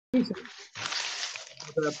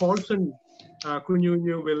Paulson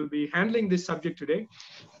Kunjukunju will be handling this subject today.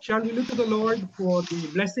 Shall we look to the Lord for the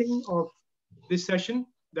blessing of this session,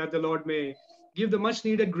 that the Lord may give the much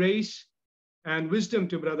needed grace and wisdom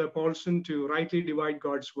to Brother Paulson to rightly divide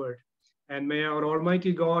God's word. And may our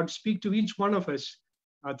Almighty God speak to each one of us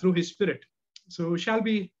through his Spirit. So shall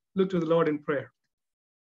we look to the Lord in prayer.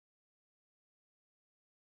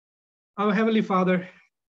 Our Heavenly Father,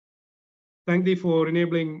 thank thee for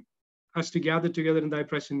enabling us to gather together in thy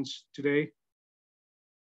presence today.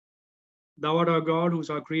 Thou art our God, who is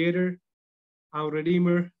our creator, our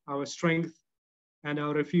redeemer, our strength, and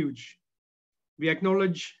our refuge. We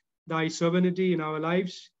acknowledge thy sovereignty in our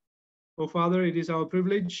lives. O Father, it is our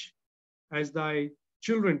privilege as thy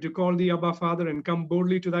children to call thee Abba, Father, and come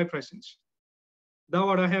boldly to thy presence. Thou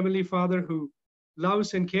art our Heavenly Father who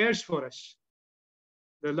loves and cares for us.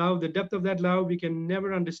 The love, the depth of that love we can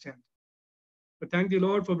never understand. But thank thee,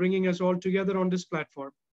 Lord, for bringing us all together on this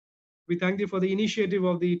platform. We thank thee for the initiative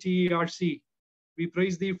of the TERC. We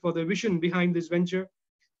praise thee for the vision behind this venture.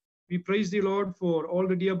 We praise thee, Lord, for all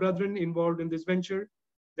the dear brethren involved in this venture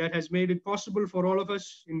that has made it possible for all of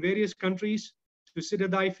us in various countries to sit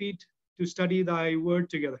at thy feet, to study thy word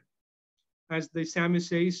together. As the psalmist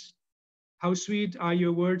says, how sweet are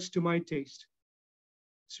your words to my taste,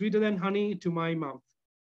 sweeter than honey to my mouth.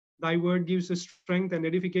 Thy word gives us strength and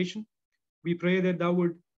edification. We pray that thou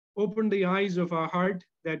would open the eyes of our heart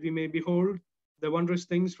that we may behold the wondrous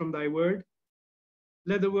things from thy word.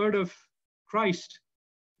 Let the word of Christ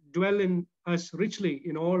dwell in us richly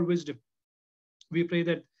in all wisdom. We pray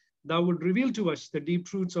that thou would reveal to us the deep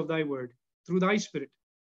truths of thy word through thy Spirit,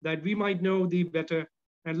 that we might know thee better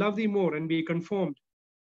and love thee more and be conformed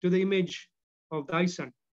to the image of thy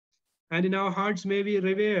Son. And in our hearts may we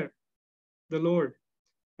revere the Lord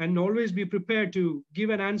and always be prepared to give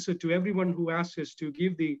an answer to everyone who asks us, to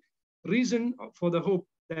give the reason for the hope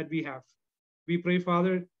that we have. We pray,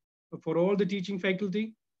 Father, for all the teaching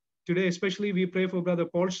faculty. Today, especially, we pray for Brother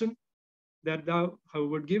Paulson, that thou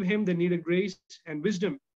would give him the needed grace and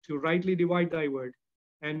wisdom to rightly divide thy word.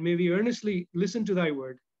 And may we earnestly listen to thy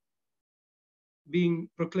word being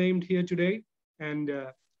proclaimed here today, and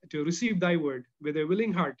to receive thy word with a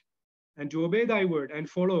willing heart, and to obey thy word and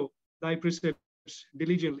follow thy precepts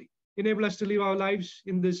diligently. Enable us to live our lives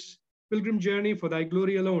in this pilgrim journey for thy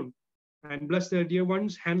glory alone, and bless the dear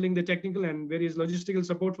ones handling the technical and various logistical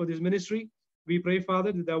support for this ministry. We pray,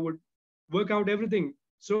 Father, that thou would work out everything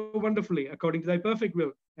so wonderfully according to thy perfect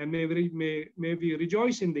will, and may we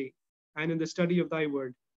rejoice in thee and in the study of thy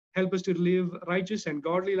word. Help us to live righteous and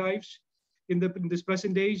godly lives in this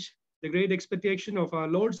present age. The great expectation of our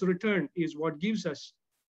Lord's return is what gives us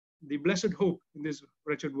the blessed hope in this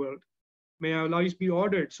wretched world. May our lives be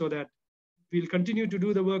ordered so that we'll continue to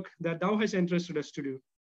do the work that thou hast entrusted us to do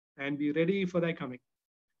and be ready for thy coming.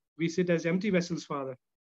 We sit as empty vessels, Father,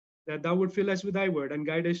 that thou would fill us with thy word and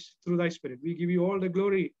guide us through thy Spirit. We give you all the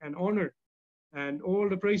glory and honor and all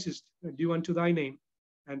the praises due unto thy name.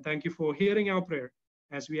 And thank you for hearing our prayer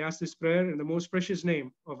as we ask this prayer in the most precious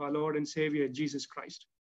name of our Lord and Savior, Jesus Christ.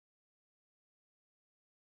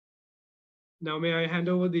 Now may I hand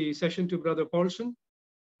over the session to Brother Paulson,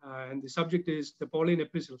 and the subject is the Pauline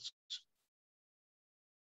Epistles.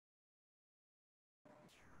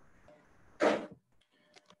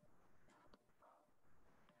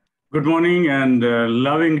 Good morning and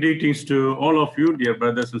loving greetings to all of you, dear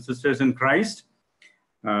brothers and sisters in Christ.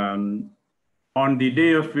 On the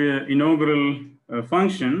day of inaugural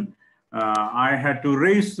function, I had to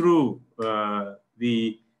race through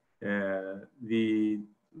the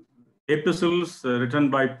epistles written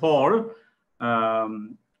by Paul,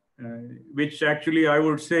 which actually I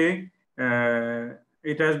would say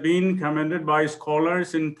it has been commended by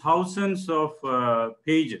scholars in thousands of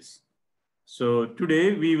pages. So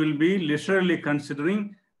today we will be literally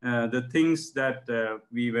considering the things that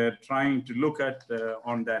we were trying to look at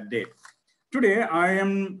on that day. Today I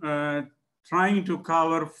am trying to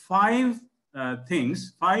cover five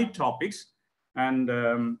topics, and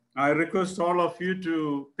I request all of you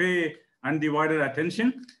to pay undivided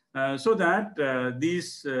attention so that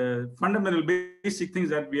these fundamental basic things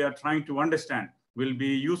that we are trying to understand will be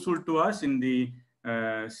useful to us in the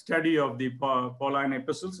study of the Pauline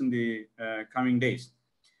Epistles in the coming days.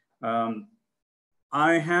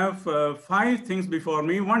 I have five things before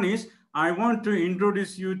me. One is I want to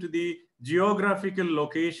introduce you to the geographical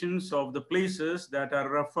locations of the places that are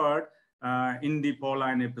referred in the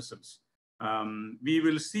Pauline Epistles. We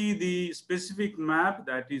will see the specific map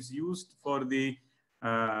that is used for the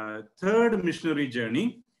third missionary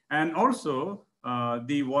journey, and also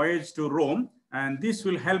the voyage to Rome, And this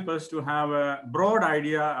will help us to have a broad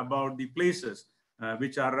idea about the places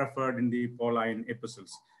which are referred in the Pauline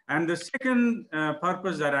epistles. And the second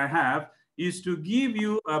purpose that I have is to give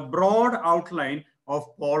you a broad outline of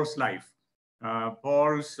Paul's life.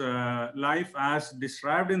 Paul's life as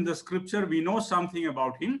described in the scripture, we know something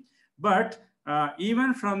about him, but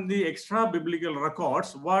even from the extra biblical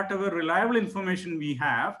records, whatever reliable information we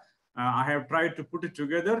have, I have tried to put it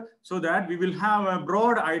together so that we will have a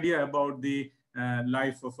broad idea about the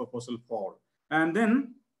life of Apostle Paul. And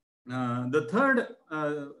then the third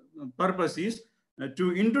purpose is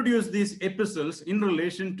to introduce these epistles in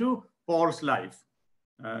relation to Paul's life,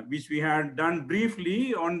 which we had done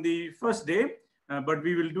briefly on the first day, but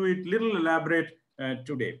we will do it little elaborate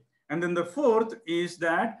today. And then the fourth is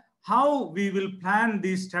that how we will plan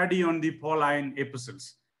the study on the Pauline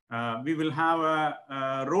epistles. We will have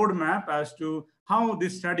a roadmap as to how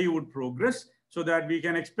this study would progress so that we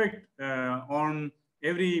can expect on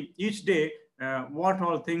each day what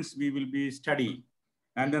all things we will be studying.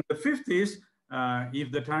 And then the fifth is,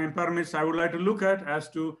 if the time permits, I would like to look at as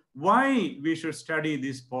to why we should study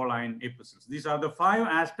these Pauline epistles. These are the 5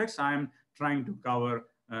 aspects I am trying to cover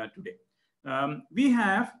today. We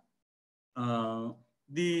have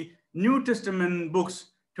the New Testament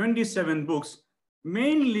books, 27 books,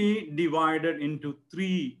 mainly divided into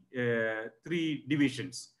three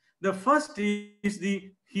divisions. The first is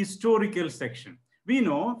the historical section. We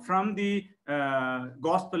know from the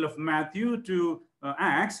Gospel of Matthew to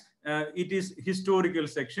Acts, it is historical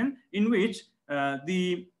section in which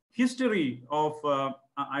the history of,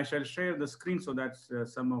 I shall share the screen so that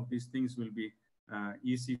some of these things will be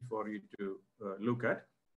easy for you to look at.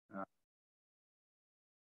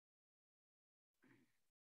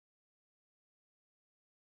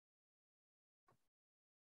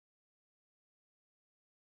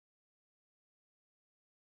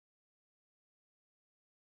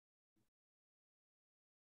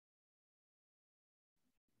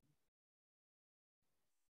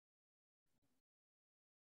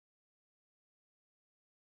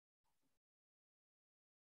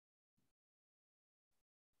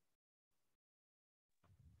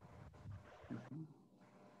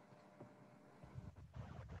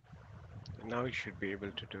 Now you should be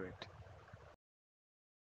able to do it.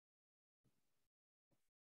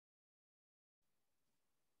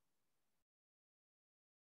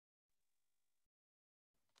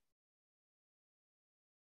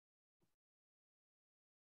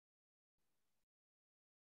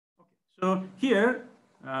 So here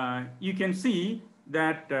you can see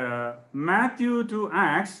that Matthew to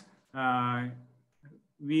Acts,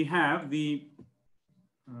 we have the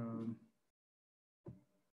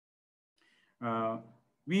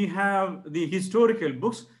historical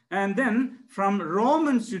books, and then from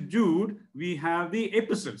Romans to Jude we have the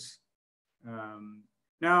epistles.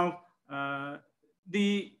 Now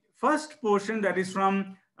the first portion, that is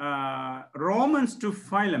from Romans to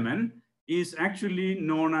Philemon, is actually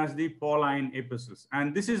known as the Pauline epistles,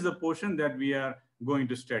 and this is the portion that we are going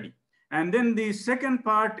to study. And then the second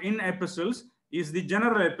part in epistles is the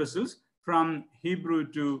general epistles from Hebrew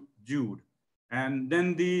to Jude. And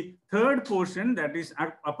then the third portion, that is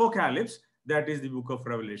Apocalypse, that is the book of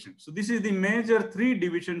Revelation. So this is the major 3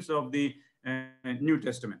 divisions of the New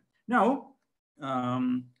Testament. Now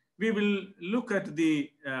we will look at the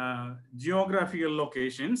geographical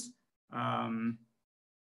locations.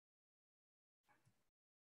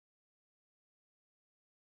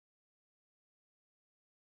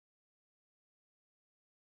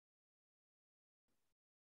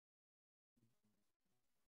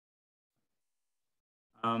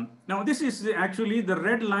 Now this is actually the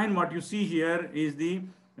red line. What you see here is the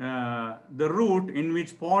route in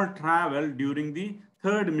which Paul traveled during the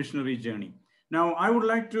 3rd missionary journey. Now I would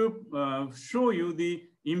like to show you the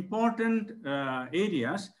important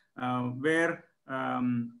areas where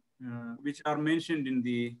which are mentioned in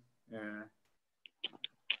the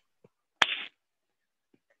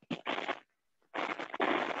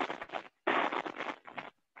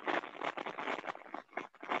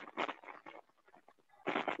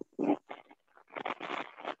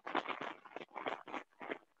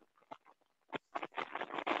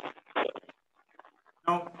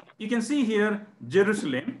Now, you can see here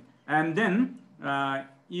Jerusalem, and then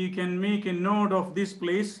you can make a note of this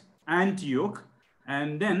place, Antioch,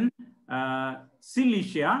 and then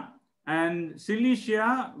Cilicia. And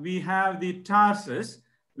Cilicia, we have the Tarsus,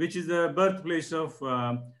 which is the birthplace of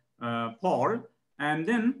Paul. And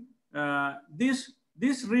then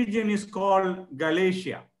this region is called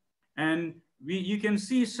Galatia. And you can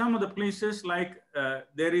see some of the places, like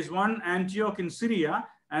there is one Antioch in Syria,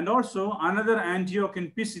 and also another Antioch in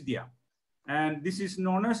Pisidia. and this is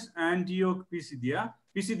known as Antioch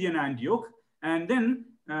Pisidian Antioch. And then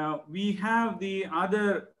we have the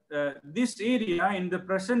other, this area in the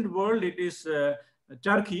present world, it is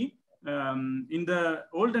Turkey. In the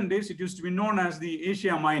olden days, it used to be known as the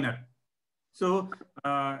Asia Minor. So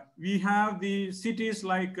we have the cities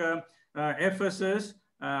like Ephesus,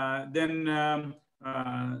 then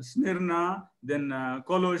Smyrna, then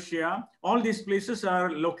Colossia. All these places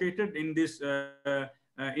are located in this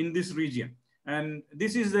region. And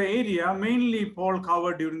this is the area mainly Paul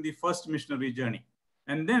covered during the first missionary journey.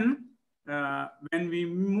 And then when we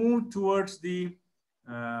move towards the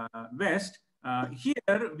west,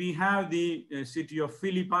 here we have the city of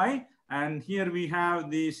Philippi, and here we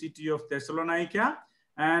have the city of Thessalonica,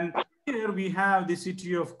 and here we have the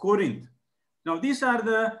city of Corinth. Now, these are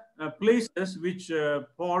the places which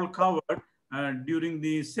Paul covered during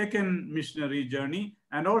the second missionary journey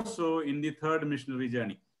and also in the third missionary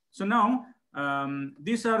journey. So now,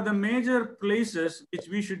 these are the major places which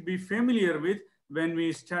we should be familiar with when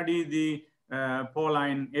we study the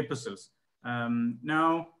Pauline epistles.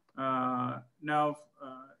 Now,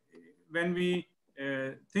 when we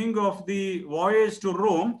think of the voyage to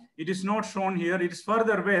Rome, it is not shown here. It is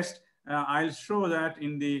further west. I'll show that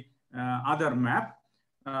in the other map.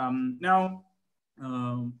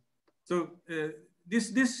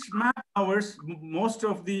 This map covers most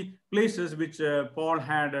of the places which Paul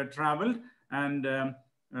had traveled and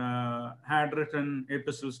had written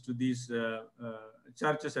epistles to these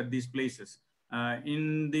churches at these places.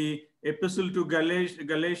 In the epistle to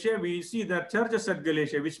Galatia, we see that churches at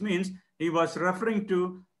Galatia, which means he was referring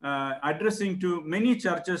to, addressing to many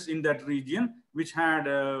churches in that region, which had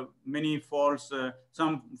many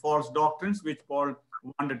some false doctrines, which Paul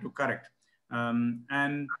wanted to correct.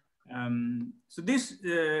 So this,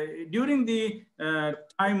 during the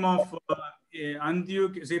time of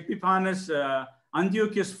Antiochus Epiphanes,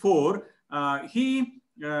 Antiochus IV, he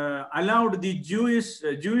allowed the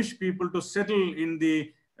Jewish people to settle in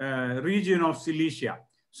the region of Cilicia.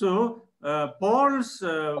 So Paul's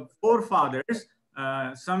forefathers,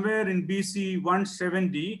 somewhere in BC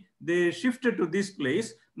 170, they shifted to this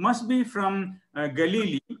place, must be from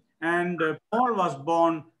Galilee, and Paul was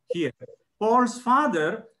born here. Paul's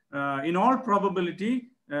father, in all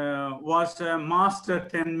probability, was a master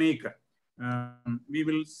tent maker. We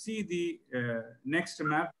will see the next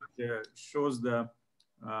map, which shows the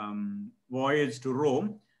voyage to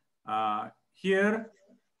Rome. Here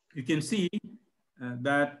you can see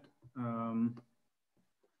that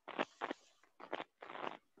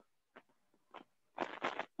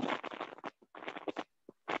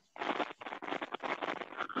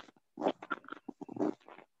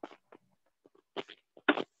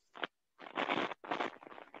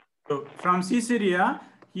so from Caesarea,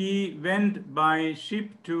 he went by ship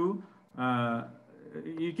to,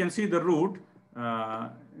 you can see the route,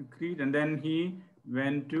 Crete, and then he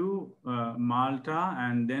went to Malta,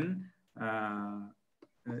 and then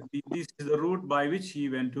this is the route by which he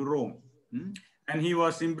went to Rome. And he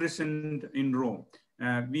was imprisoned in Rome.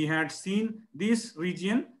 We had seen this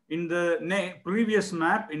region in the previous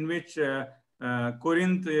map, in which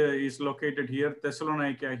Corinth is located here,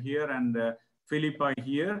 Thessalonica here, and Philippi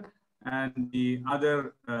here, and the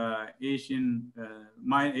other Asia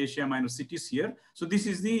Minor cities here. So this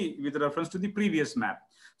is with reference to the previous map.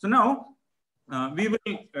 So now we will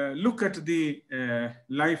look at the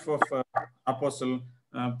life of Apostle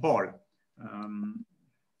Paul.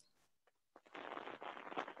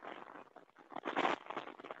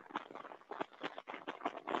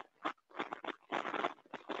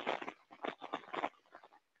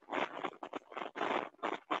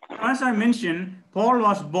 As I mentioned, Paul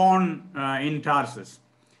was born in Tarsus.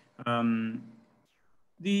 In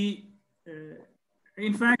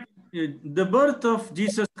fact, the birth of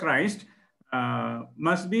Jesus Christ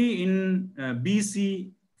must be in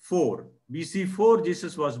BC 4. BC 4,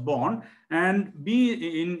 Jesus was born, and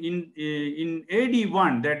in AD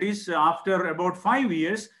 1, that is after about 5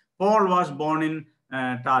 years, Paul was born in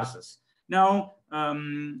Tarsus. Now,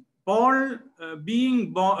 Paul,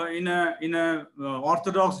 being born in a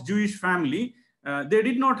Orthodox Jewish family, they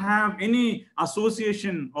did not have any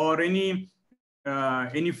association or any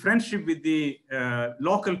friendship with the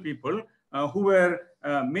local people who were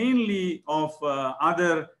mainly of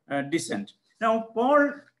other descent. Now,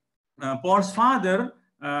 Paul's father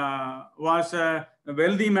was a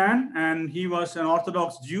wealthy man, and he was an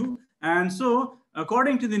Orthodox Jew, and so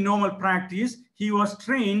according to the normal practice, he was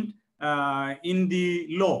trained in the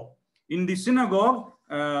law. In the synagogue,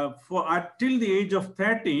 until the age of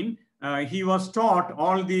 13, He was taught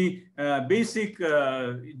all the basic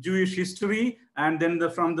Jewish history, and then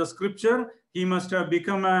from the scripture, he must have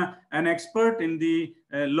become an expert in the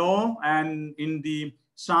law and in the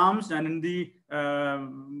Psalms and in the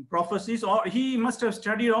prophecies. Or he must have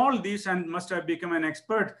studied all these and must have become an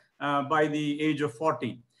expert by the age of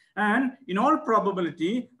 14. And in all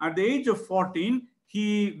probability, at the age of 14,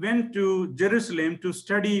 he went to Jerusalem to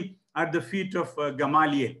study at the feet of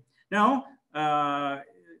Gamaliel. Now,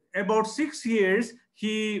 about 6 years,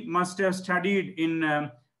 he must have studied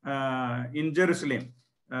in Jerusalem.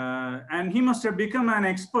 And he must have become an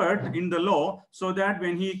expert in the law, so that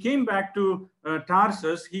when he came back to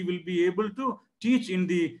Tarsus, he will be able to teach in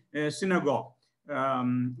the synagogue.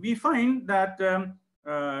 We find that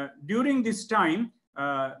during this time,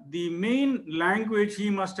 the main language he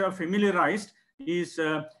must have familiarized is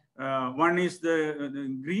one is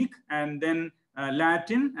the Greek, and then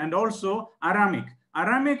Latin, and also Aramaic.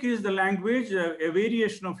 Aramaic is the language, a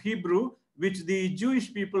variation of Hebrew, which the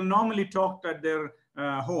Jewish people normally talked at their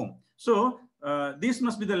home. So this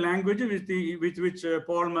must be the language with which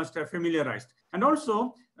Paul must have familiarized. And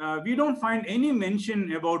also, we don't find any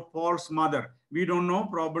mention about Paul's mother. We don't know,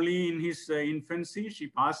 probably in his infancy, she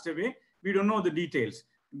passed away. We don't know the details.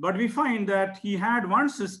 But we find that he had one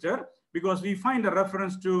sister, because we find a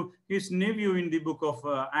reference to his nephew in the book of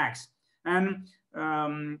Acts. And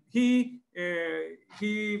he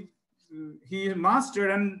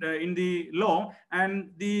mastered in the law,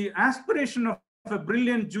 and the aspiration of a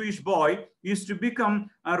brilliant Jewish boy is to become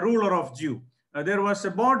a ruler of Jew. There was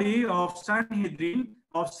a body of Sanhedrin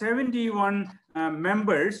of 71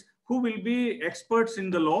 members who will be experts in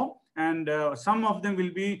the law, and some of them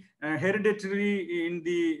will be hereditary in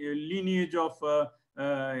the lineage of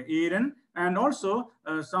Aaron, and also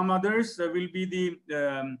some others will be the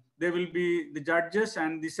judges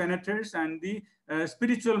and the senators and the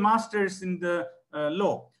spiritual masters in the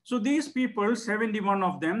law. So these people, 71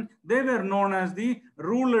 of them, they were known as the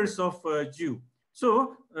rulers of Jew.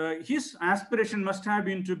 So his aspiration must have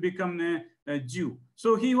been to become a Jew.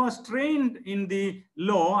 So he was trained in the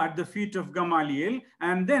law at the feet of Gamaliel,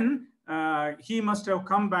 and then he must have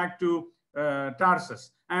come back to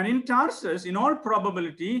Tarsus. And in Tarsus, in all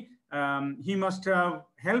probability, he must have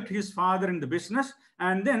helped his father in the business,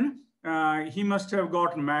 and then he must have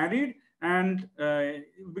got married, and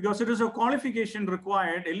because it is a qualification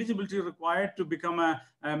required, eligibility required to become a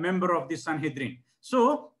member of the Sanhedrin.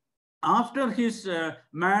 So after his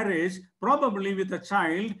marriage, probably with a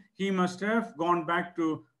child, he must have gone back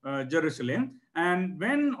to Jerusalem. And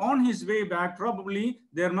when on his way back, probably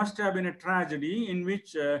there must have been a tragedy in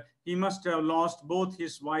which he must have lost both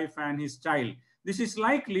his wife and his child. This is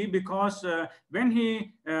likely because when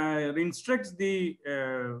he instructs the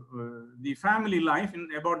family life,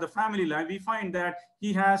 about the family life, we find that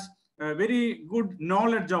he has very good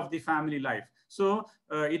knowledge of the family life. So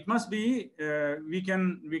it must be, we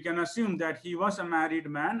can assume that he was a married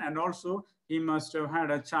man, and also he must have had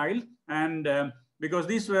a child, and because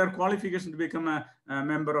these were qualifications to become a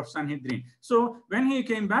member of Sanhedrin. So when he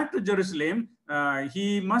came back to Jerusalem,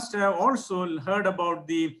 he must have also heard about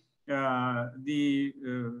the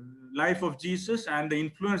life of Jesus and the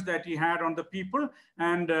influence that he had on the people,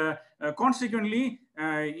 and consequently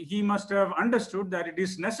he must have understood that it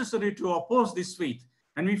is necessary to oppose this faith.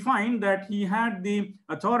 And we find that he had the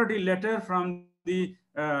authority letter from the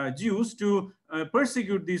Jews to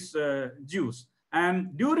persecute these Jews.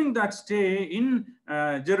 And during that stay in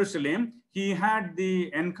Jerusalem, he had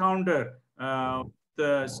the encounter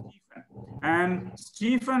with Stephen. And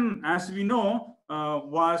Stephen, as we know,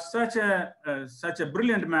 was such a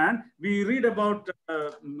brilliant man. We read about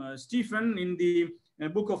Stephen in the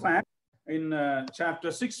book of Acts, in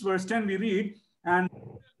chapter 6, verse 10, we read, "And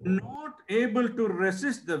not able to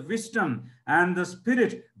resist the wisdom and the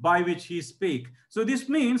spirit by which he spake." So this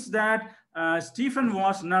means that Stephen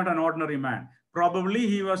was not an ordinary man. Probably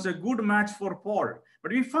he was a good match for Paul.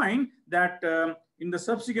 But we find that in the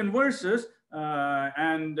subsequent verses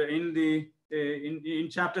and in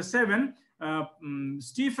chapter 7,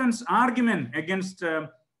 Stephen's argument against the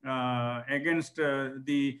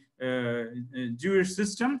Jewish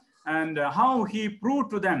system, and how he proved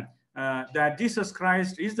to them that Jesus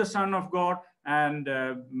Christ is the Son of God, and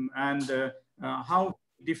how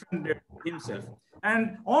he defended himself.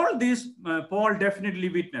 And all this Paul definitely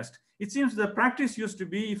witnessed. It seems the practice used to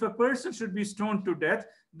be, if a person should be stoned to death,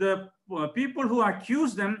 the people who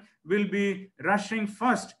accuse them will be rushing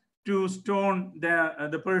first to stone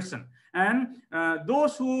the person. And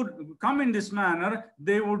those who come in this manner,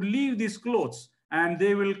 they would leave these clothes, and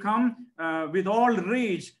they will come with all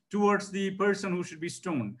rage towards the person who should be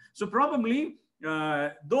stoned. So probably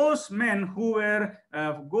those men who were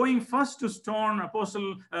going first to stone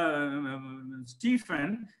Apostle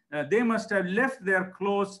Stephen, they must have left their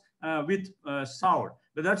clothes with Saul.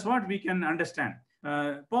 But that's what we can understand.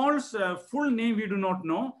 Paul's full name we do not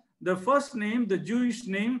know. The first name, the Jewish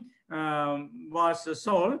name, was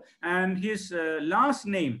Saul, and his last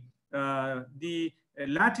name, the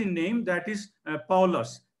Latin name, that is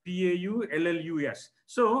Paulus, P-A-U-L-L-U-S.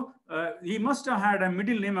 So he must have had a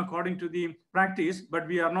middle name according to the practice, but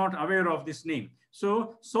we are not aware of this name.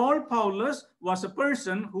 So Saul Paulus was a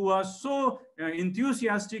person who was so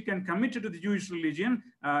enthusiastic and committed to the Jewish religion.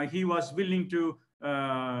 He was willing to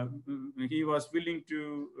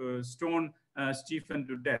stone Stephen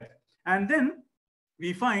to death. And then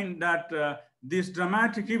we find that this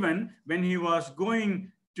dramatic event when he was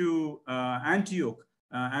going to Antioch,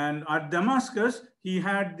 and at Damascus, he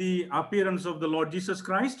had the appearance of the Lord Jesus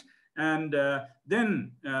Christ. And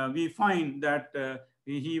then we find that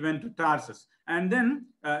he went to Tarsus. And then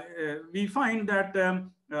we find that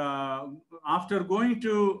after going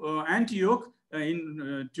to Antioch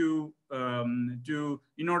in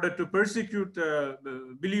order to persecute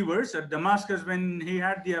believers at Damascus, when he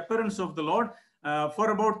had the appearance of the Lord,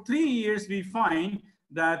 for about 3 years, we find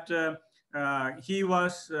that he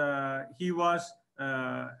was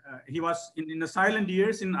in the silent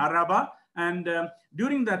years in Araba, and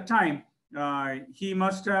during that time, he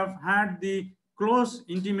must have had the close,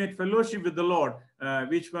 intimate fellowship with the Lord,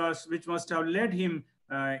 which must have led him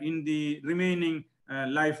in the remaining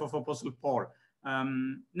life of Apostle Paul.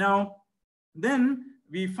 Now, then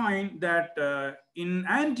we find that in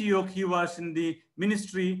Antioch, he was in the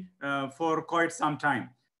ministry for quite some time.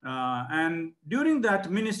 And during that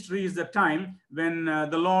ministry is the time when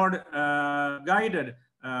the Lord guided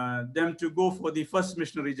them to go for the first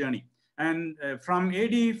missionary journey. And from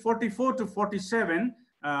AD 44 to 47,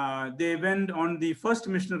 they went on the first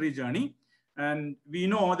missionary journey. And we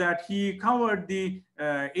know that he covered the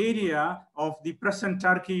area of the present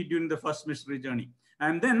Turkey during the first missionary journey.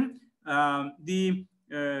 And then the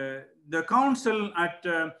council at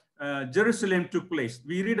Jerusalem took place.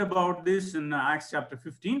 We read about this in Acts chapter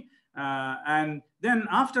 15. And then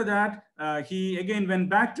after that, he again went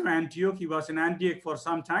back to Antioch. He was in Antioch for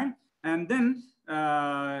some time. And then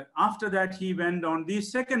after that, he went on the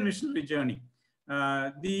second missionary journey.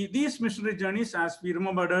 These missionary journeys, as we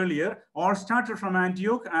remembered earlier, all started from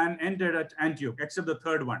Antioch and ended at Antioch, except the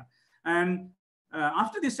third one. And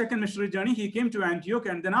after the second missionary journey, he came to Antioch.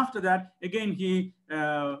 And then after that, again, he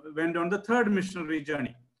went on the third missionary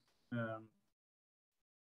journey.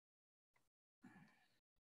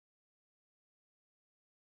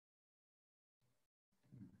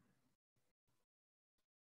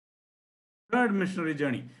 Third missionary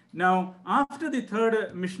journey. Now, after the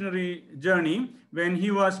third missionary journey, when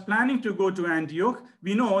he was planning to go to Antioch,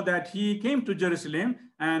 we know that he came to Jerusalem,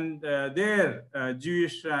 and there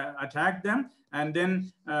Jewish attacked them, and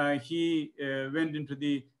then he went into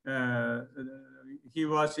the, he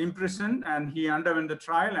was imprisoned, and he underwent the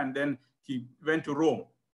trial, and then he went to Rome.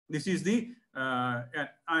 This is the,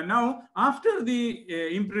 now after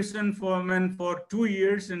the imprisonment for 2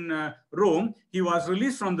 years in Rome, he was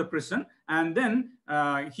released from the prison, and then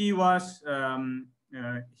he must have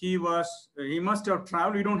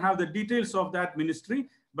traveled. We don't have the details of that ministry,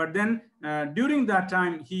 but then during that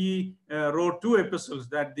time, he wrote 2 epistles,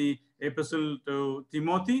 that the epistle to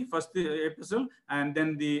Timothy, first the epistle, and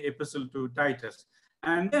then the epistle to Titus.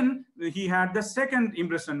 And then he had the second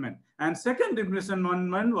imprisonment. And second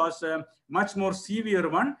imprisonment was a much more severe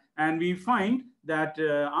one. And we find that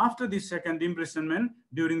after the second imprisonment,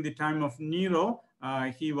 during the time of Nero,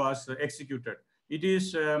 he was executed. It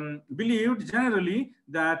is believed generally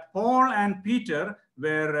that Paul and Peter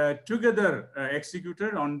were together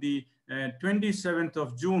executed on the 27th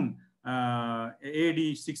of June,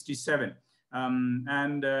 AD 67.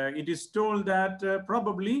 And it is told that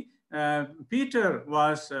probably Peter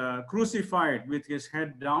was crucified with his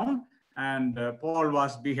head down, and Paul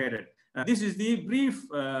was beheaded. This is the brief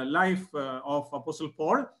life of Apostle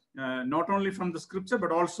Paul, not only from the scripture,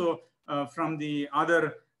 but also from the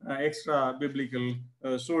other extra biblical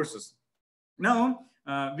sources. Now,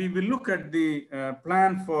 we will look at the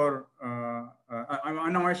plan for,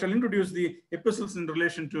 now I shall introduce the epistles in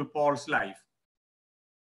relation to Paul's life.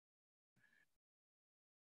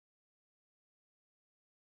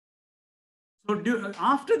 So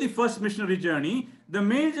after the first missionary journey, the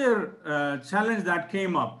major challenge that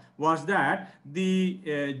came up was that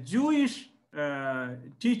the Jewish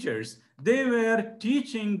teachers, they were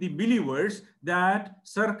teaching the believers that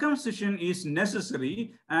circumcision is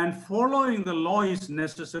necessary and following the law is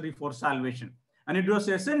necessary for salvation. And it was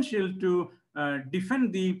essential to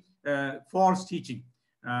defend the false teaching.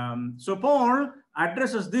 So Paul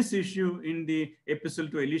addresses this issue in the epistle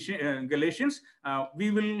to Galatians.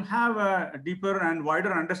 We will have a deeper and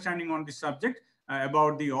wider understanding on this subject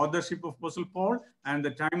about the authorship of Apostle Paul and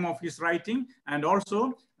the time of his writing, and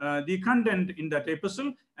also the content in that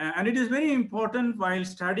epistle. And it is very important while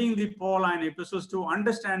studying the Pauline epistles to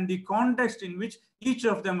understand the context in which each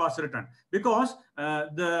of them was written, because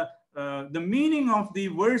the meaning of the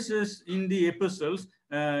verses in the epistles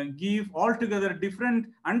give altogether different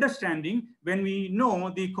understanding when we know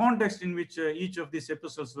the context in which each of these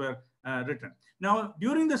epistles were written. Now,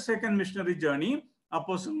 during the second missionary journey,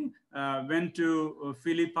 Apostle went to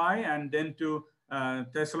Philippi and then to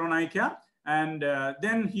Thessalonica, and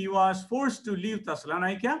then he was forced to leave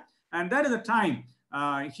Thessalonica, and that is the time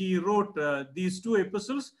he wrote these two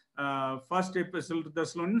epistles, first epistle to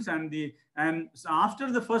Thessalonians, and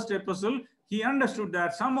after the first epistle, he understood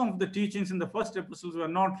that some of the teachings in the first epistles were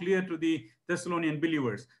not clear to the Thessalonian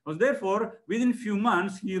believers. Therefore, within few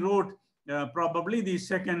months, he wrote probably the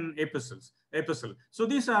second epistle. So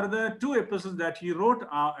these are the two epistles that he wrote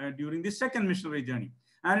during the second missionary journey.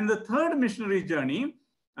 And in the third missionary journey,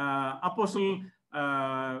 Apostle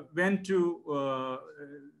went to,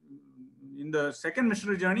 in the second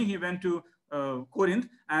missionary journey, he went to Corinth,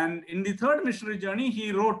 and in the third missionary journey,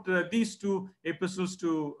 he wrote these two epistles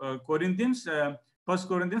to Corinthians, First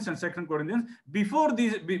Corinthians and Second Corinthians. Before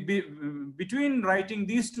these, between writing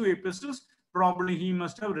these two epistles, probably he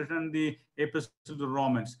must have written the epistle to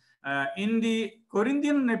Romans. In the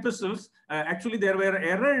Corinthian epistles, actually there were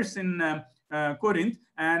errors in Corinth,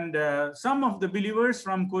 and some of the believers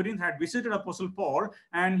from Corinth had visited Apostle Paul,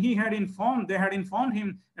 and they had informed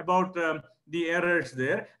him about the errors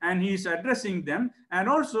there, and he is addressing them. And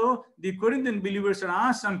also the Corinthian believers had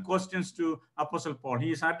asked some questions to Apostle Paul.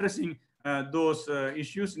 He is addressing those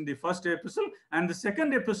issues in the first epistle, and the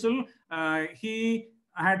second epistle he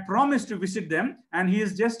had promised to visit them, and he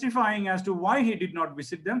is justifying as to why he did not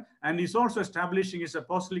visit them, and he's also establishing his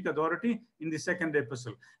apostolic authority in the second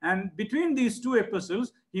epistle. And between these two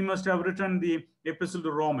epistles, he must have written the epistle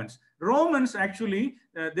to Romans. Romans, actually,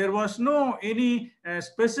 there was no any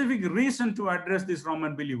specific reason to address these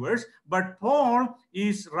Roman believers, but Paul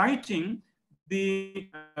is writing the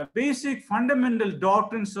basic fundamental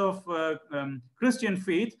doctrines of Christian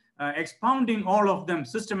faith, expounding all of them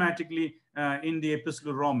systematically in the epistle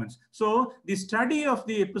to Romans. So the study of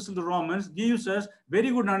the epistle to Romans gives us very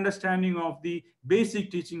good understanding of the basic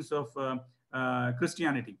teachings of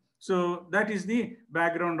Christianity. So that is the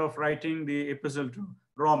background of writing the epistle to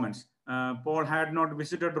Romans. Paul had not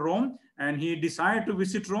visited Rome, and he desired to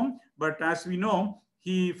visit Rome, but as we know,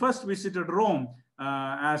 he first visited Rome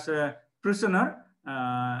as a prisoner.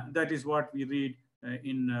 That is what we read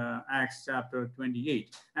in Acts chapter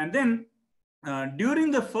 28. And then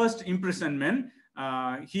during the first imprisonment,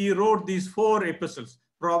 he wrote these 4 epistles.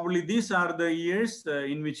 Probably these are the years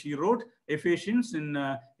in which he wrote: Ephesians in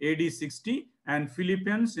AD 60, and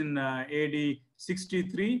Philippians in AD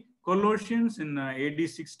 63, Colossians in AD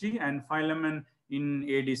 60, and Philemon in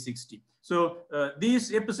AD 60. So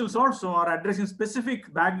these epistles also are addressing specific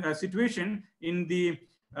situation in the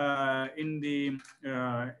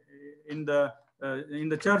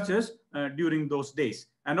churches during those days.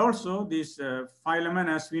 And also this Philemon,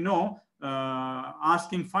 as we know,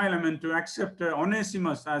 asking Philemon to accept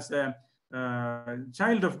Onesimus as a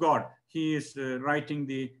child of God. He is writing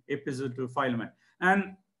the epistle to Philemon.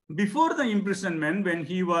 And before the imprisonment, when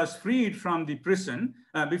he was freed from the prison,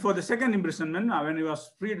 before the second imprisonment, when he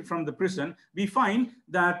was freed from the prison, we find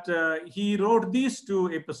that he wrote these 2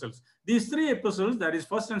 epistles. These 3 epistles, that is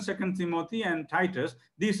 1st and 2nd Timothy and Titus,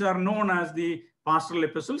 these are known as the pastoral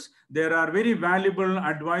epistles. There are very valuable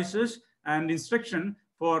advices and instruction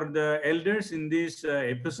for the elders in these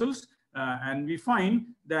epistles. And we find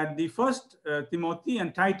that the 1st Timothy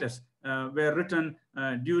and Titus were written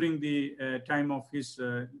during the time of his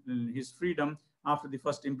freedom after the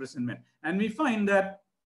first imprisonment. And we find that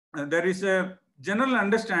there is a general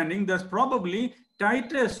understanding that probably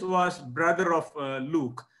Titus was brother of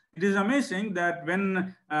Luke. It is amazing that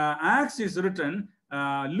when Acts is written,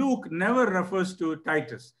 Luke never refers to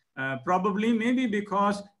Titus. Probably maybe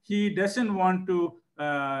because he doesn't want to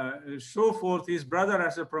show forth his brother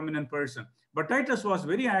as a prominent person. But Titus was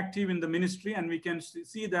very active in the ministry, and we can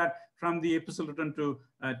see that from the epistle written to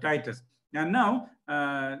Titus. And now,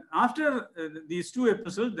 after these 2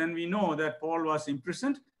 epistles, then we know that Paul was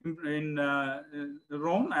imprisoned in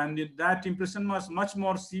Rome, and that imprisonment was much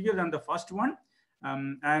more severe than the first one.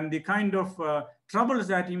 And the kind of troubles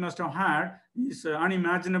that he must have had is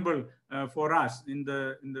unimaginable for us in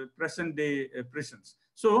the present day prisons.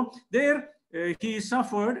 So there, he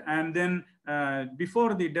suffered, and then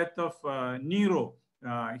before the death of Nero,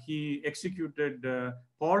 he executed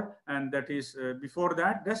Paul, and that is before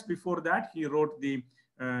that, just before that, he wrote the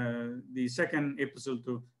second epistle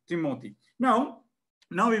to Timothy. Now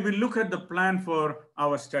we will look at the plan for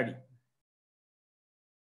our study.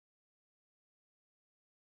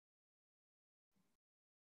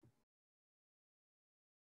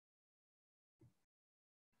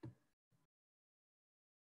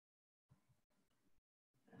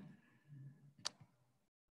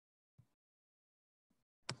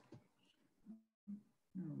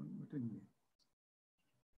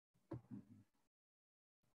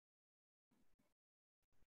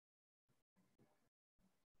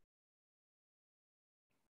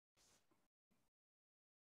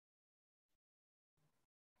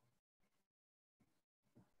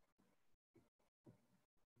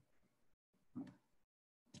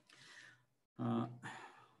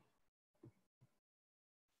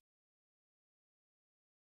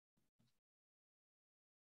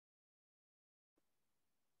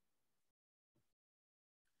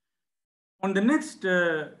 On the next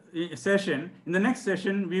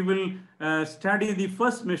session, we will study the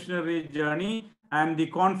first missionary journey and the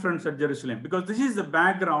conference at Jerusalem, because this is the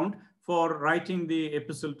background for writing the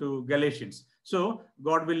epistle to Galatians. So,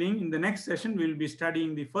 God willing, in the next session, we will be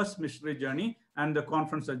studying the first missionary journey and the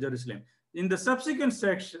conference at Jerusalem. In the subsequent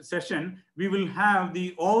session, we will have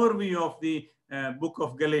the overview of the book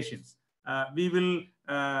of Galatians. We will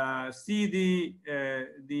see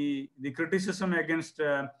the criticism against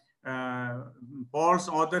Paul's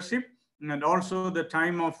authorship, and also the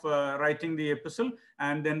time of writing the epistle,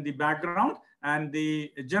 and then the background and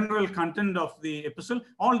the general content of the epistle.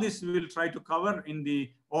 All this we will try to cover in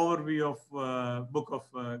the overview of book of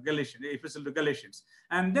Galatians, the epistle to Galatians.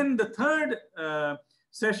 And then the third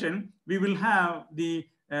session, we will have the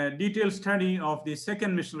detailed study of the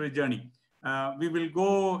second missionary journey. We will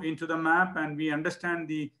go into the map, and we understand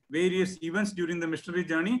the various events during the missionary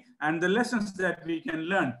journey and the lessons that we can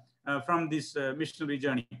learn from this missionary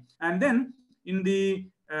journey. And then in the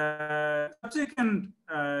subsequent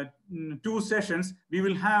two sessions, we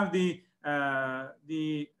will have the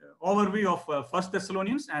overview of First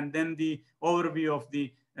Thessalonians, and then the overview of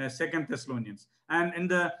the Second Thessalonians. And in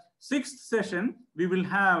the sixth session, we will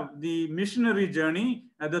have the missionary journey,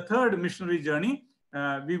 the third missionary journey.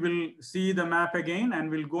 We will see the map again,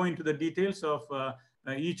 and we'll go into the details of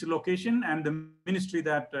each location and the ministry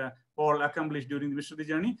that Paul accomplished during the missionary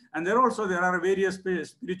journey. And there are various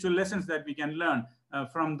spiritual lessons that we can learn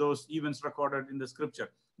from those events recorded in the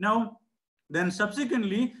scripture. Now, then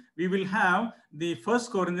subsequently, we will have the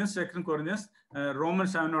First Corinthians, Second Corinthians,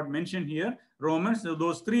 Romans I have not mentioned here. Romans, so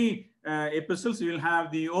those three epistles, we will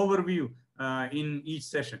have the overview in each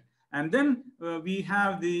session. And then we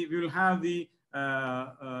will have the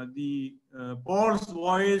Paul's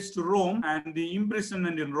voyage to Rome and the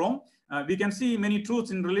imprisonment in Rome. We can see many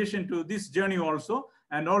truths in relation to this journey also,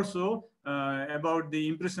 and also about the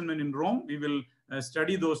imprisonment in Rome. We will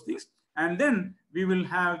study those things, and then we will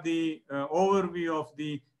have the overview of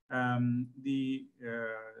the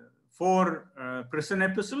four prison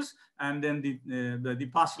epistles, and then the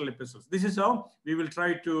pastoral epistles. This is how we will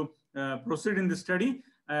try to proceed in the study.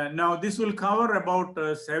 Now, this will cover about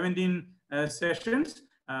 17 sessions.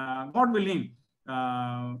 God willing,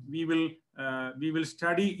 we will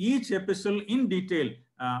study each epistle in detail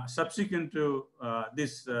subsequent to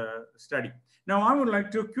this study. Now, I would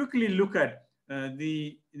like to quickly look at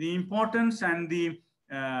the importance and the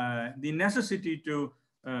necessity to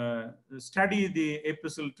study the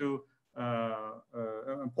epistle to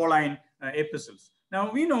Pauline epistles.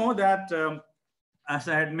 Now, we know that as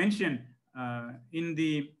I had mentioned in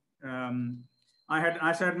the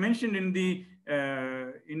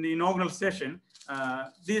inaugural session,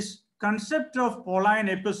 this concept of Pauline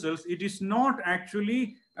epistles, it is not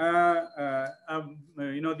actually the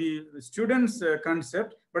students'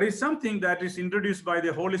 concept, but it's something that is introduced by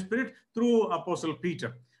the Holy Spirit through Apostle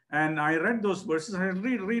Peter. And I read those verses. I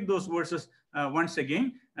read those verses once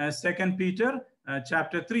again. 2 Peter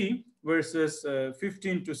chapter 3, verses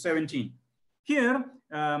 15 to 17. Here,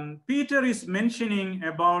 Peter is mentioning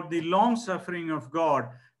about the long suffering of God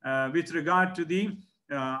with regard to the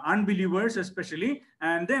unbelievers especially,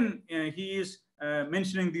 and then he is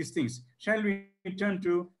mentioning these things. Shall we turn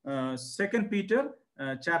to 2 Peter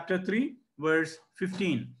chapter 3, verse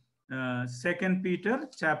 15. 2 Peter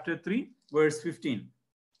chapter 3, verse 15.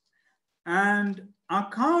 And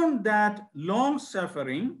account that long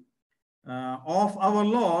suffering of our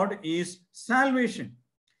Lord is salvation,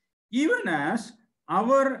 even as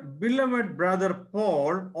our beloved brother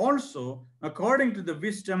Paul also, according to the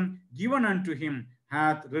wisdom given unto him,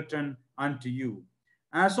 hath written unto you,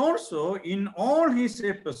 as also in all his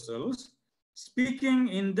epistles, speaking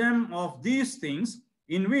in them of these things,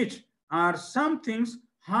 in which are some things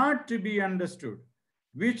hard to be understood,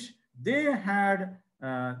 which they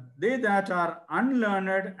that are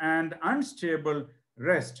unlearned and unstable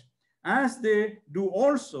rest, as they do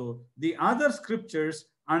also the other scriptures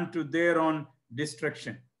unto their own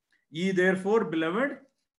destruction. Ye therefore, beloved,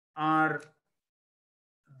 are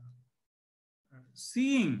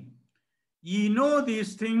seeing ye know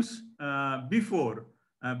these things before,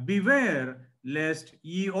 beware lest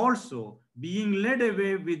ye also, being led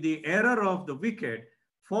away with the error of the wicked,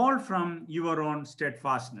 fall from your own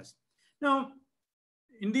steadfastness. Now,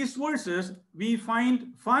 in these verses, we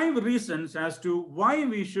find 5 reasons as to why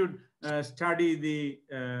we should study the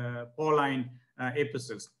Pauline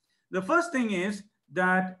epistles. The first thing is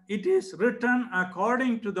that it is written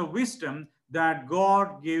according to the wisdom that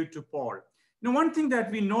God gave to Paul. Now, one thing that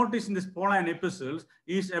we notice in this Pauline epistles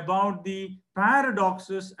is about the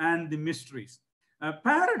paradoxes and the mysteries. A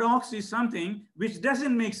paradox is something which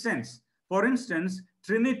doesn't make sense. For instance,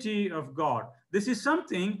 Trinity of God. This is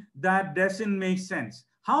something that doesn't make sense.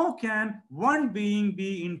 How can one being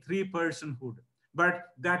be in 3 personhood? But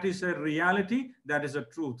that is a reality, that is a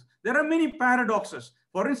truth. There are many paradoxes.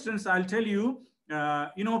 For instance, I'll tell you,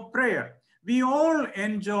 prayer. We all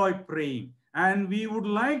enjoy praying, and we would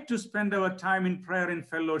like to spend our time in prayer in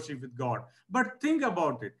fellowship with God. But think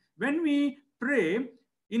about it. When we pray,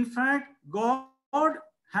 in fact, God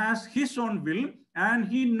has his own will, and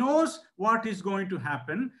he knows what is going to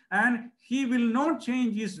happen, and he will not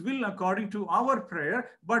change his will according to our prayer,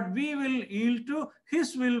 but we will yield to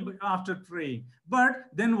his will after praying. But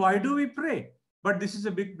then why do we pray? But this is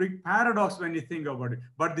a big paradox when you think about it.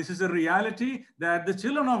 But this is a reality that the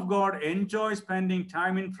children of God enjoy spending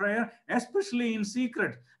time in prayer, especially in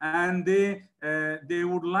secret, and they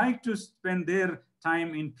would like to spend their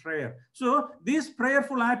time in prayer. So this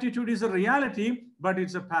prayerful attitude is a reality, but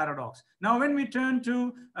it's a paradox. Now, when we turn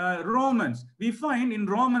to Romans, we find in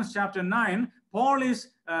Romans chapter 9, Paul is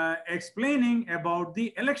explaining about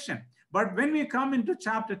the election. But when we come into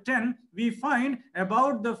chapter 10, we find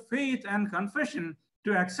about the faith and confession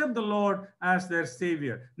to accept the Lord as their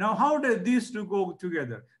Savior. Now, how do these two go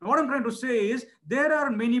together? What I'm trying to say is there are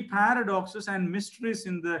many paradoxes and mysteries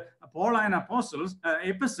in the Pauline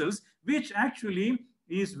epistles, which actually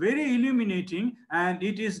is very illuminating, and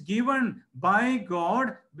it is given by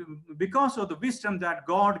God because of the wisdom that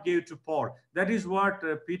God gave to Paul. That is what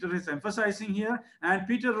Peter is emphasizing here, and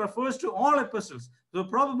Peter refers to all epistles. So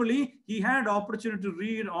probably he had opportunity to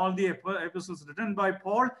read all the epistles written by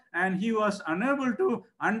Paul, and he was unable to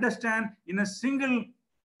understand in a single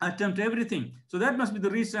attempt everything. So that must be the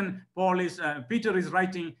reason Peter is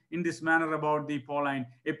writing in this manner about the Pauline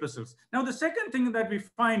epistles. Now, the second thing that we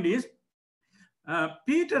find is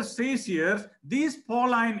Peter says here, these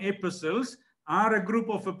Pauline epistles are a group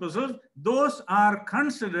of epistles. Those are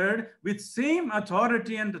considered with same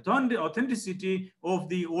authority and authenticity of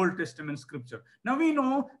the Old Testament scripture. Now, we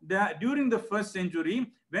know that during the first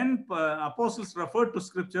century, when apostles referred to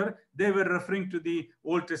scripture, they were referring to the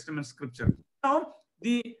Old Testament scripture. Now,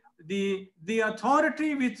 the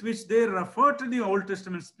authority with which they refer to the Old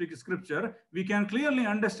Testament scripture, we can clearly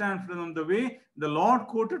understand from the way the Lord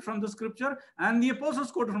quoted from the scripture and the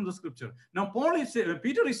apostles quoted from the scripture. Now,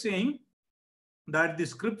 Peter is saying that the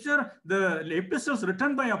scripture, the epistles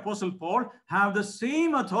written by Apostle Paul have the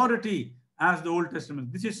same authority as the Old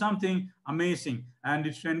Testament. This is something amazing, and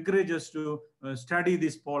it should encourage us to study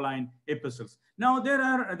these Pauline epistles. Now,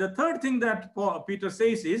 the third thing that Peter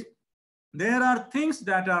says is, there are things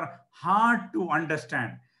that are hard to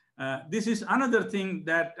understand. This is another thing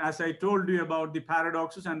that, as I told you about the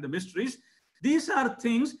paradoxes and the mysteries, these are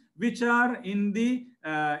things which are in the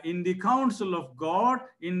counsel of God,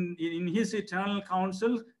 in his eternal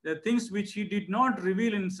counsel, the things which he did not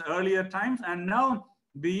reveal in earlier times and now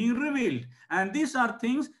being revealed. And these are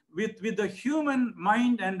things with the human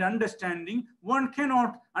mind and understanding, one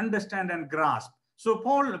cannot understand and grasp. So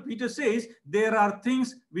Peter says there are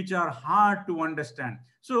things which are hard to understand.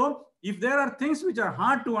 So if there are things which are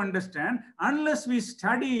hard to understand, unless we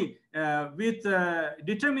study with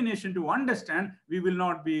determination to understand, we will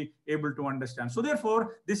not be able to understand. So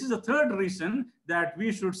therefore, this is the third reason that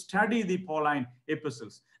we should study the Pauline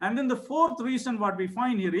epistles. And then the fourth reason what we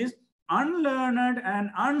find here is unlearned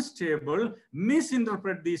and unstable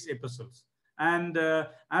misinterpret these epistles. And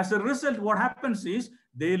as a result, what happens is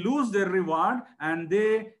they lose their reward and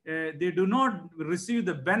they do not receive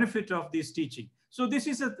the benefit of this teaching. So this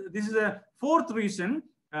is a fourth reason,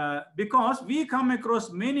 because we come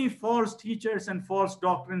across many false teachers and false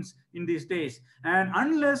doctrines in these days. And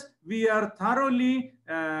unless we are thoroughly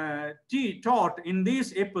taught in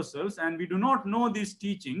these epistles and we do not know these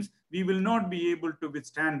teachings, we will not be able to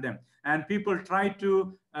withstand them. And people try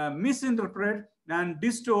to misinterpret and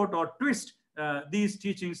distort or twist these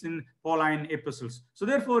teachings in Pauline epistles. So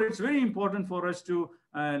therefore, it's very important for us to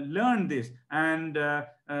learn this, and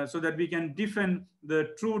so that we can defend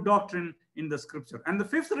the true doctrine in the scripture. And the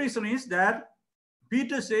fifth reason is that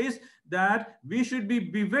Peter says that we should be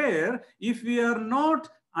beware. If we are not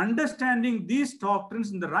understanding these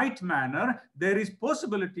doctrines in the right manner, there is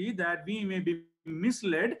possibility that we may be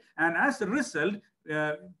misled, and as a result,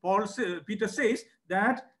 Peter says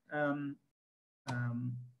that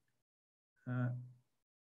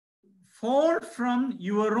fall from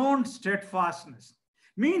your own steadfastness,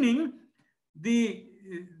 meaning the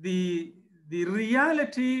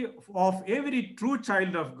reality of every true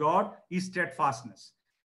child of God is steadfastness.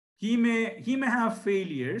 He may have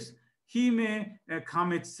failures, he may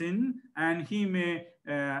commit sin, and he may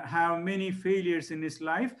have many failures in his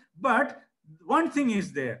life, but one thing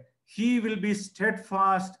is there: he will be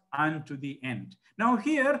steadfast unto the end. Now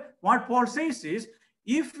here, what Paul says is,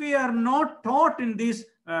 if we are not taught in these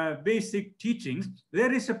basic teachings,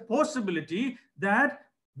 there is a possibility that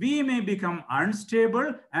we may become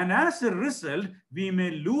unstable, and as a result, we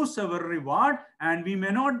may lose our reward and we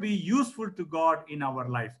may not be useful to God in our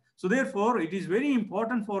life. So therefore, it is very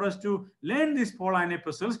important for us to learn these Pauline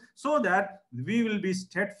epistles so that we will be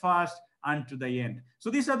steadfast unto the end. So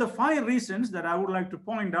these are the 5 reasons that I would like to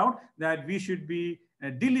point out, that we should be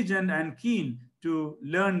diligent and keen to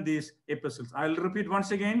learn these epistles. I'll repeat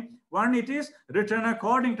once again. 1, it is written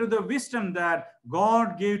according to the wisdom that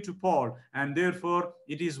God gave to Paul, and therefore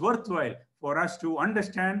it is worthwhile for us to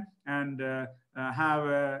understand and have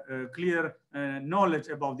a clear knowledge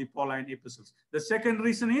about the Pauline epistles. The second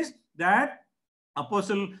reason is that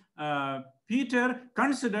Apostle Peter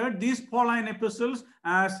considered these Pauline epistles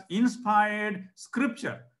as inspired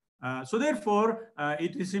scripture. So therefore,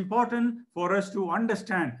 it is important for us to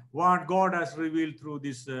understand what God has revealed through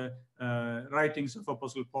these writings of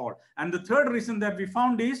Apostle Paul. And the third reason that we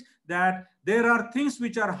found is that there are things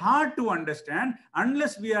which are hard to understand.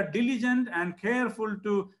 Unless we are diligent and careful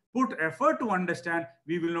to put effort to understand,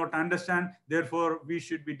 we will not understand. Therefore, we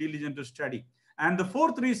should be diligent to study. And the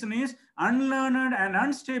fourth reason is unlearned and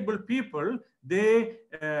unstable people, they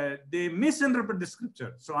misinterpret the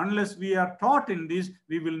scripture. So unless we are taught in this,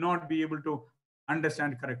 we will not be able to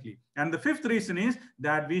understand correctly. And the fifth reason is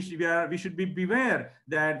that we should be beware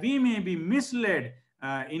that we may be misled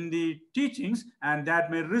in the teachings, and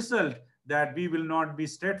that may result that we will not be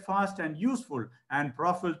steadfast and useful and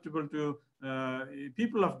profitable to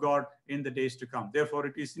people of God in the days to come. Therefore,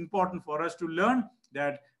 it is important for us to learn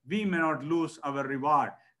that we may not lose our reward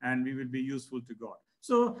and we will be useful to God.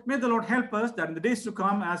 So may the Lord help us that in the days to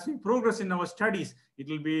come, as we progress in our studies, it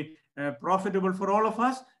will be profitable for all of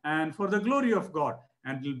us and for the glory of God,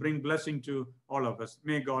 and it will bring blessing to all of us.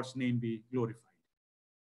 May God's name be glorified.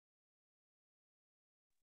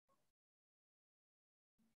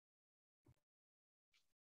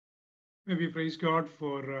 May we praise God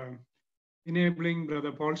for enabling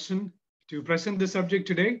Brother Paulson to present the subject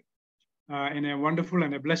today in a wonderful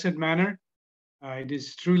and a blessed manner. It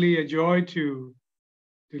is truly a joy to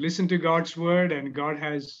listen to God's word, and God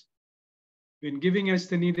has been giving us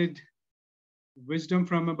the needed wisdom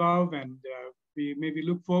from above, and we maybe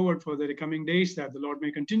look forward for the coming days that the Lord may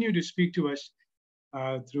continue to speak to us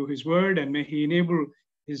through his word, and may he enable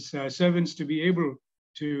his servants to be able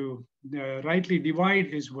to rightly divide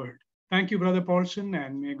his word. Thank you, Brother Paulson,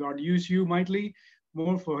 and may God use you mightily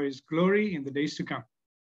more for his glory in the days to come.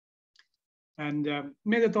 And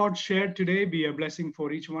may the thoughts shared today be a blessing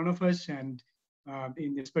for each one of us, and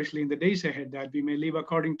especially in the days ahead, that we may live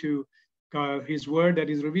according to his word that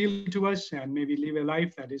is revealed to us, and may we live a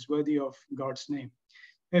life that is worthy of God's name.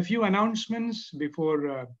 A few announcements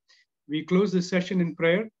before we close the session in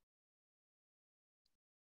prayer.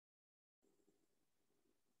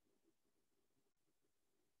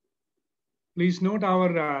 Please note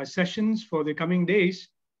our sessions for the coming days.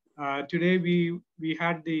 Today we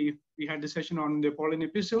had the session on the Pauline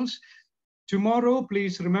Epistles. Tomorrow,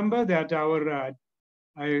 please remember that our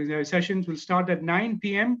sessions will start at 9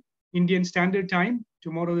 p.m. Indian Standard Time.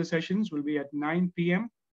 Tomorrow the sessions will be at 9 p.m.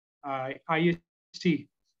 IST.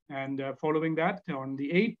 And following that, on the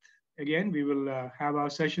 8th, again, we will have our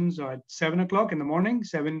sessions at 7 o'clock in the morning,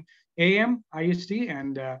 7 a.m. IST,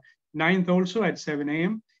 and 9th also at 7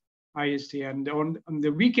 a.m. IST. And on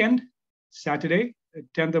the weekend, Saturday,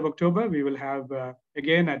 10th of October, we will have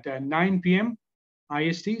again at 9 p.m.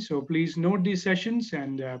 IST. So please note these sessions,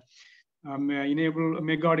 and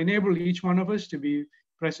may God enable each one of us to be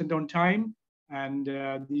present on time. And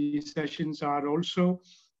these sessions are also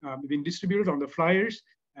being distributed on the flyers,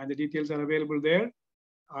 and the details are available there.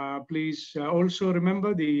 Please also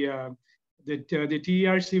remember the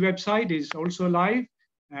TERC website is also live,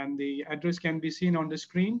 and the address can be seen on the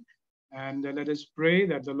screen. And let us pray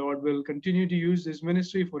that the Lord will continue to use this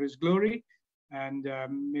ministry for his glory. And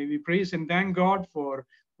may we praise and thank God for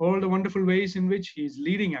all the wonderful ways in which he is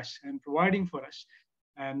leading us and providing for us.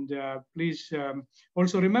 And please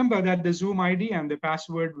also remember that the Zoom ID and the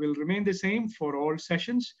password will remain the same for all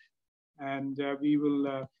sessions. And we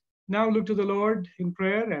will now look to the Lord in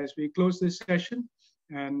prayer as we close this session.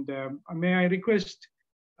 And may I request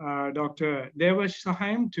Dr. Devash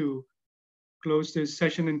Sahaim to close this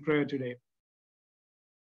session in prayer today.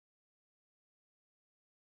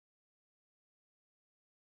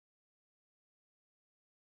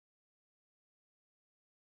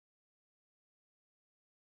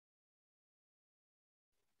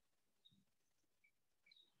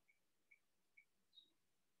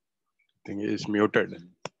 I think he is muted.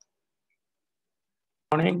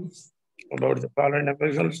 Morning about the Pauline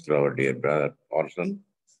Epistles to our dear brother Paulson.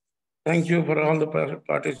 Thank you for all the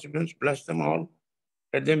participants. Bless them all.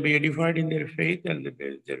 Let them be edified in their faith and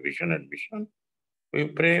their vision and mission. We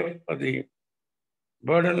pray for the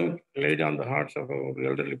burden laid on the hearts of our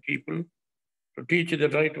elderly people to teach the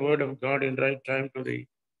right word of God in right time to the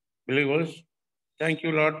believers. Thank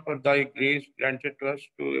you, Lord, for thy grace granted to us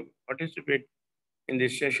to participate in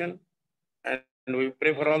this session. And we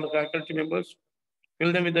pray for all the faculty members.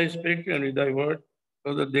 Fill them with thy spirit and with thy word,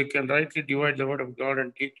 so that they can rightly divide the word of God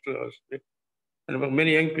and teach to us. And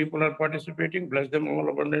many young people are participating. Bless them all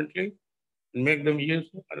abundantly and make them use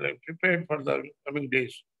and prepared for the coming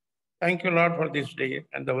days. Thank you, Lord, for this day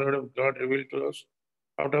and the word of God revealed to us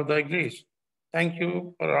out of thy grace. Thank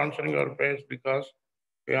you for answering our prayers, because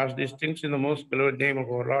we ask these things in the most beloved name of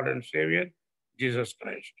our Lord and Savior, Jesus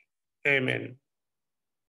Christ. Amen.